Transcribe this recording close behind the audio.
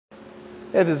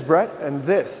Hey, this is Brett, and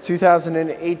this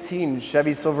 2018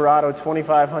 Chevy Silverado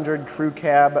 2500 Crew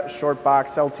Cab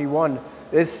Shortbox Lt1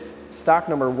 is stock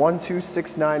number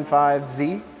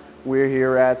 12695Z. We're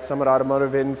here at Summit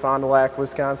Automotive in Fond du Lac,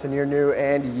 Wisconsin, your new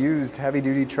and used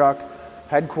heavy-duty truck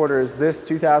headquarters. This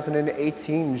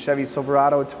 2018 Chevy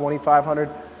Silverado 2500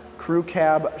 Crew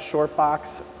Cab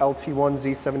Shortbox Lt1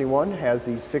 Z71 has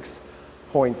the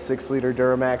 6.6-liter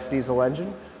Duramax diesel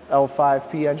engine,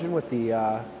 L5P engine with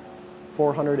the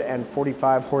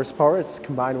 445 horsepower. It's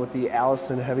combined with the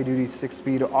Allison heavy-duty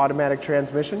 6-speed automatic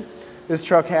transmission. This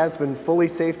truck has been fully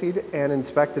safetied and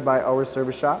inspected by our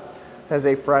service shop. Has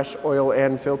a fresh oil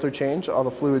and filter change. All the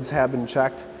fluids have been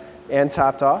checked and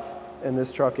topped off, and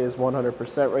this truck is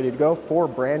 100% ready to go. 4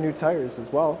 brand new tires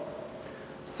as well.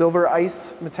 Silver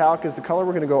Ice Metallic is the color.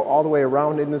 We're going to go all the way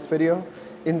around in this video.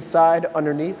 Inside,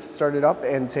 underneath, start it up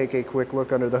and take a quick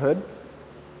look under the hood.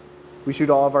 We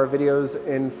shoot all of our videos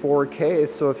in 4K,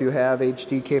 so if you have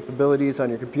HD capabilities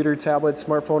on your computer, tablet,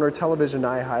 smartphone, or television,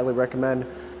 I highly recommend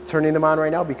turning them on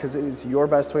right now because it is your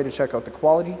best way to check out the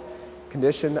quality,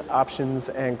 condition, options,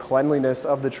 and cleanliness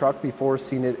of the truck before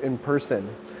seeing it in person.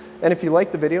 And if you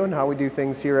like the video and how we do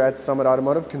things here at Summit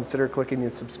Automotive, consider clicking the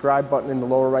subscribe button in the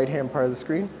lower right-hand part of the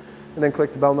screen, and then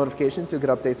click the bell notifications. You'll get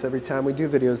updates every time we do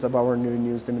videos of our new and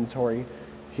used inventory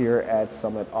here at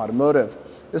Summit Automotive.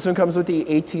 This one comes with the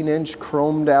 18-inch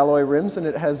chromed alloy rims, and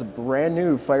it has brand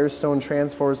new Firestone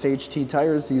Transforce HT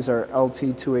tires. These are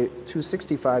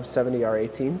LT265/70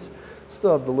 R18s.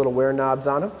 Still have the little wear knobs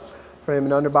on them. Frame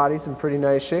and underbody's in pretty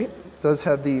nice shape. It does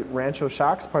have the Rancho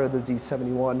shocks, part of the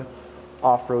Z71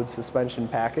 off-road suspension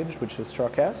package, which this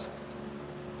truck has.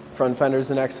 Front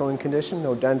fender's in excellent condition,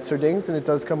 no dents or dings, and it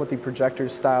does come with the Projector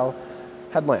style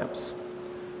headlamps.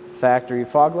 Factory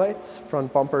fog lights.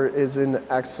 Front bumper is in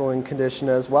excellent condition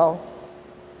as well.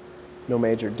 No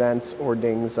major dents or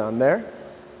dings on there.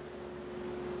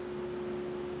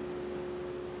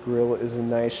 Grille is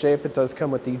in nice shape. It does come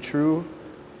with the true,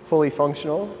 fully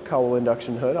functional cowl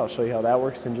induction hood. I'll show you how that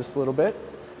works in just a little bit.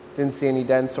 Didn't see any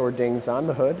dents or dings on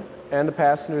the hood. And the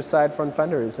passenger side front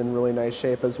fender is in really nice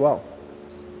shape as well.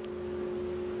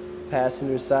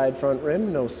 Passenger side front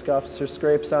rim, no scuffs or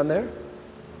scrapes on there.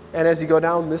 And as you go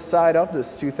down this side of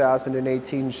this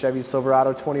 2018 Chevy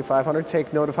Silverado 2500,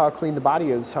 take note of how clean the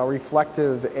body is, how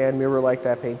reflective and mirror-like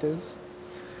that paint is.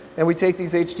 And we take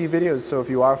these HD videos, so if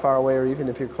you are far away or even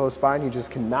if you're close by and you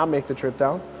just cannot make the trip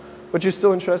down, but you're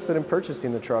still interested in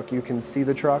purchasing the truck, you can see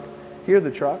the truck, hear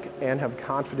the truck, and have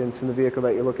confidence in the vehicle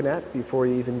that you're looking at before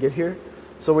you even get here.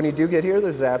 So when you do get here,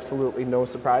 there's absolutely no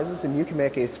surprises, and you can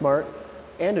make a smart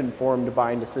and informed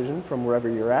buying decision from wherever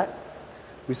you're at.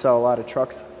 We sell a lot of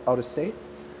trucks out of state,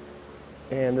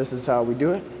 and this is how we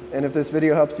do it. And if this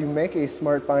video helps you make a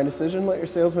smart buying decision, let your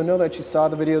salesman know that you saw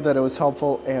the video, that it was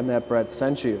helpful, and that Brett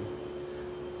sent you.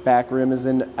 Back rim is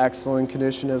in excellent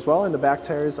condition as well, and the back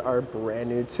tires are brand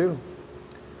new too.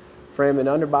 Frame and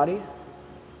underbody,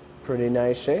 pretty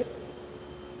nice shape.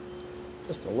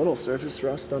 Just a little surface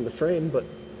rust on the frame, but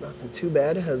nothing too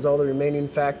bad. It has all the remaining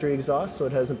factory exhaust, so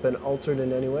it hasn't been altered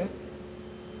in any way.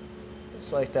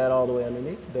 Just like that all the way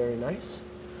underneath, very nice.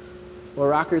 Well,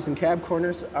 rockers and cab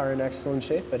corners are in excellent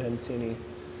shape. I didn't see any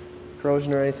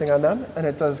corrosion or anything on them, and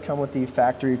it does come with the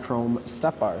factory chrome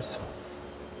step bars.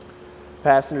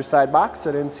 Passenger side box,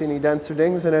 I didn't see any dents or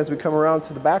dings, and as we come around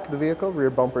to the back of the vehicle, rear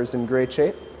bumper is in great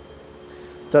shape.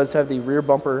 It does have the rear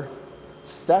bumper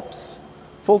steps,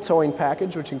 full towing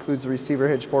package, which includes the receiver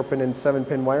hitch, 4-pin and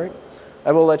 7-pin wiring.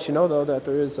 I will let you know though that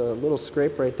there is a little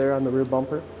scrape right there on the rear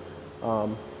bumper.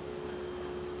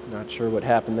 Not sure what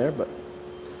happened there, but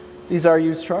these are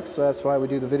used trucks, so that's why we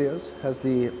do the videos. Has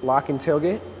the locking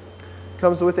tailgate.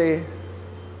 Comes with a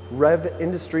Rev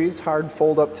Industries hard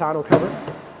fold-up tonneau cover.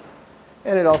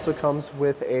 And it also comes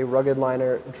with a rugged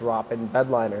liner drop-in bed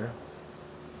liner.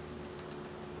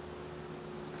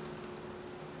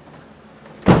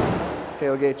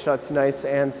 Tailgate shuts nice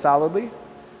and solidly.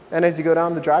 And as you go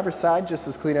down the driver's side, just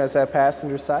as clean as that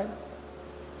passenger side.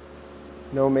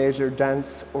 No major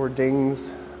dents or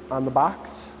dings on the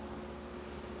box.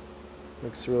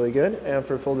 Looks really good. And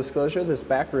for full disclosure, this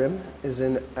back rim is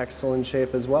in excellent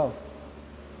shape as well.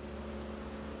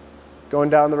 Going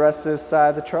down the rest of this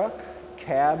side of the truck,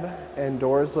 cab and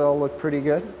doors all look pretty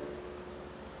good.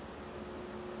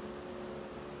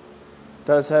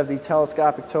 Does have the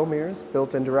telescopic tow mirrors,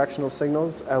 built-in directional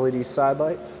signals, LED side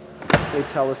lights. They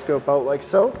telescope out like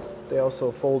so. They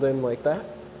also fold in like that.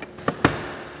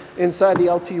 Inside, the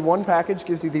Lt1 package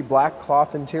gives you the black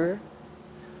cloth interior.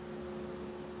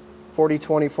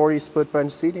 40-20-40 split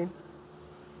bench seating.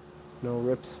 No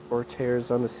rips or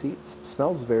tears on the seats.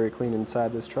 Smells very clean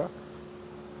inside this truck.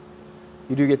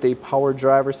 You do get the power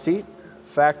driver seat,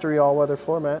 factory all-weather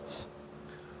floor mats,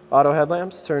 auto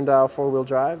headlamps, turn dial 4-wheel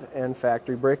drive, and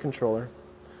factory brake controller.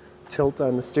 Tilt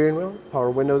on the steering wheel,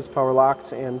 power windows, power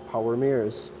locks, and power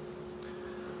mirrors.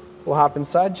 We'll hop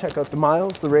inside, check out the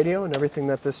miles, the radio, and everything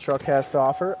that this truck has to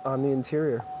offer on the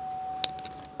interior.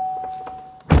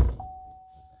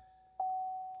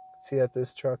 See that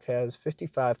this truck has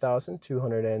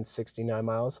 55,269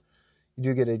 miles. You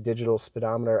do get a digital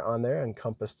speedometer on there and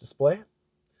compass display.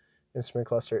 Instrument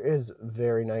cluster is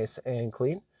very nice and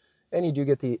clean. And you do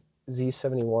get the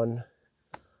Z71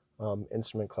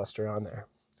 instrument cluster on there.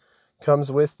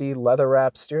 Comes with the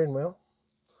leather-wrapped steering wheel,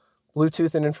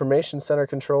 Bluetooth and information center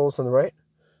controls on the right,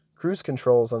 cruise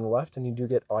controls on the left, and you do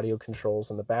get audio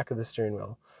controls on the back of the steering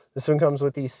wheel. This one comes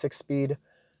with the 6-speed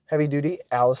heavy-duty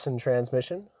Allison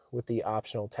transmission with the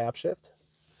optional tap shift.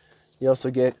 You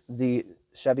also get the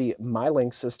Chevy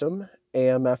MyLink system,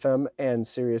 AM, FM, and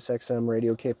Sirius XM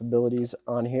radio capabilities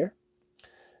on here.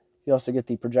 You also get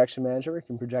the projection manager where you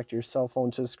can project your cell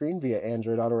phone to the screen via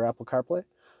Android Auto or Apple CarPlay.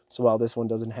 So while this one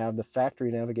doesn't have the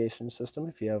factory navigation system,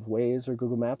 if you have Waze or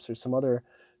Google Maps or some other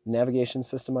navigation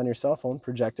system on your cell phone,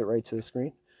 project it right to the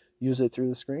screen, use it through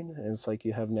the screen, and it's like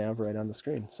you have nav right on the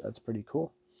screen. So that's pretty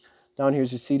cool. Down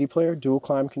here's your CD player, dual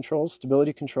climb controls,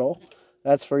 stability control.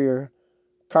 That's for your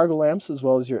cargo lamps as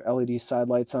well as your LED side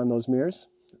lights on those mirrors.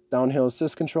 Downhill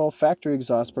assist control, factory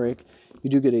exhaust brake. You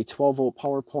do get a 12-volt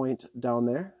power point down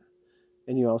there,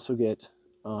 and you also get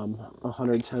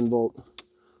 110-volt,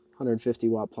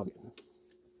 150-watt plug-in.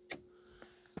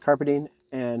 Carpeting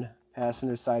and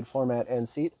passenger side floor mat and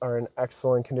seat are in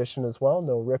excellent condition as well.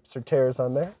 No rips or tears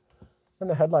on there. And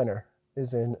the headliner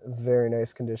is in very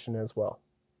nice condition as well.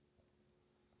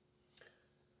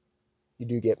 You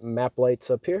do get map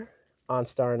lights up here,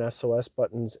 OnStar and SOS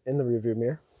buttons in the rearview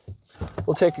mirror.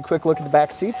 We'll take a quick look at the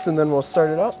back seats and then we'll start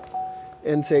it up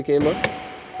and take a look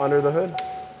under the hood.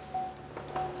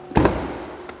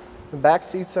 The back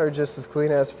seats are just as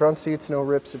clean as the front seats, no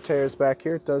rips or tears back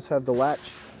here. It does have the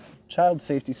latch child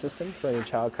safety system for any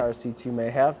child car seats you may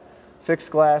have.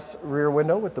 Fixed glass rear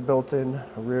window with the built-in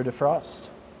rear defrost.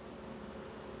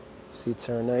 Seats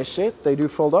are in nice shape. They do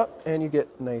fold up and you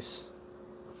get nice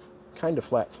kind of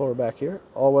flat floor back here.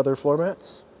 All-weather floor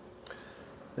mats.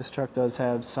 This truck does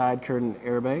have side curtain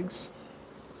airbags.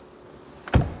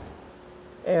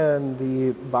 And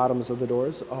the bottoms of the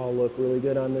doors all look really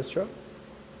good on this truck.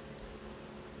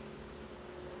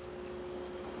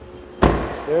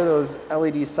 There are those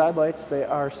LED side lights. They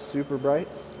are super bright.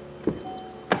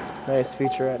 Nice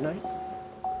feature at night.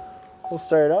 We'll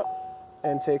start it up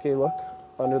and take a look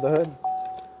under the hood.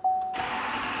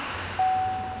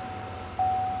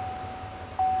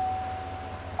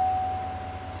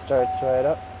 Starts right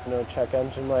up. No check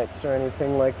engine lights or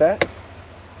anything like that.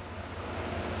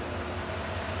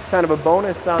 Kind of a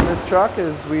bonus on this truck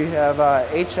is we have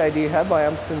HID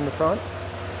headlamps in the front.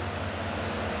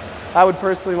 I would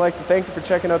personally like to thank you for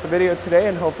checking out the video today,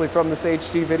 and hopefully from this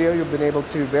HD video you've been able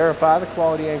to verify the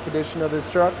quality and condition of this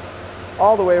truck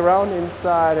all the way around,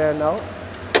 inside and out.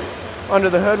 Under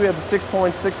the hood we have the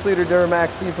 6.6 liter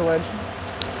Duramax diesel engine.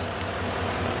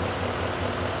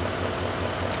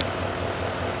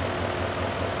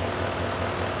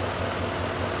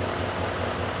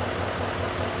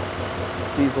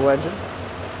 Diesel engine.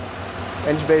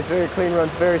 Engine bay is very clean,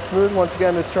 runs very smooth. Once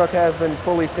again, this truck has been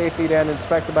fully safetied and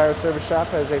inspected by our service shop.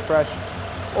 Has a fresh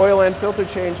oil and filter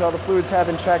change. All the fluids have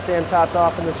been checked and topped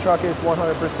off, and this truck is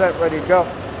 100% ready to go.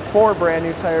 4 brand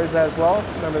new tires as well.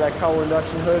 Remember that cowl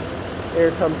induction hood.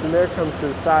 Air comes in there, comes to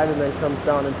the side, and then comes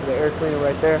down into the air cleaner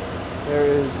right there. There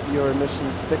is your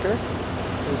emission sticker.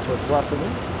 At least what's left of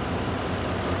it.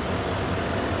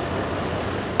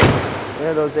 There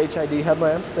are those HID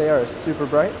headlamps. They are super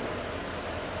bright.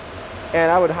 And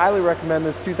I would highly recommend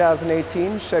this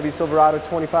 2018 Chevy Silverado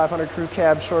 2500 Crew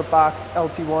Cab Short Box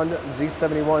Lt1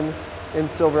 Z71 in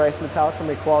Silver Ice Metallic from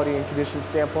a quality and condition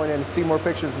standpoint. And to see more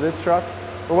pictures of this truck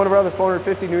or one of our other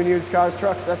 450 new and used cars,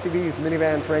 trucks, SUVs,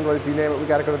 minivans, Wranglers, you name it, we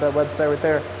got to go to that website right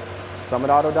there,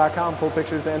 summitauto.com. Full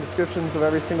pictures and descriptions of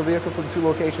every single vehicle from 2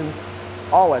 locations,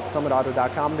 all at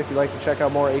summitauto.com. And if you'd like to check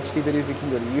out more HD videos, you can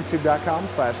go to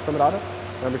youtube.com/summitauto.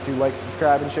 Remember to like,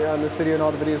 subscribe, and share on this video and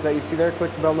all the videos that you see there.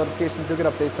 Click the bell notifications. You'll get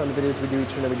updates on the videos we do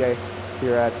each and every day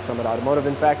here at Summit Automotive.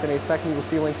 In fact, in a second, you will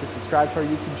see a link to subscribe to our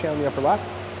YouTube channel in the upper left.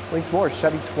 Link to more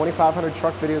Chevy 2500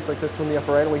 truck videos like this one in the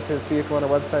upper right. A link to this vehicle on our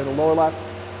website in the lower left.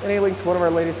 And a link to one of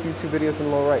our latest YouTube videos in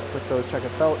the lower right. Click those, check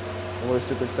us out. And we're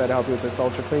super excited to help you with this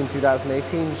ultra clean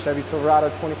 2018 Chevy Silverado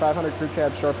 2500 Crew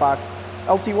Cab Short Box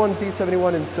Lt1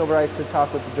 Z71 in Silver Ice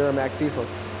Metallic with the Duramax diesel.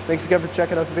 Thanks again for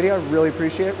checking out the video. I really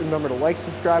appreciate it. Remember to like,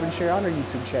 subscribe, and share on our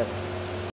YouTube channel.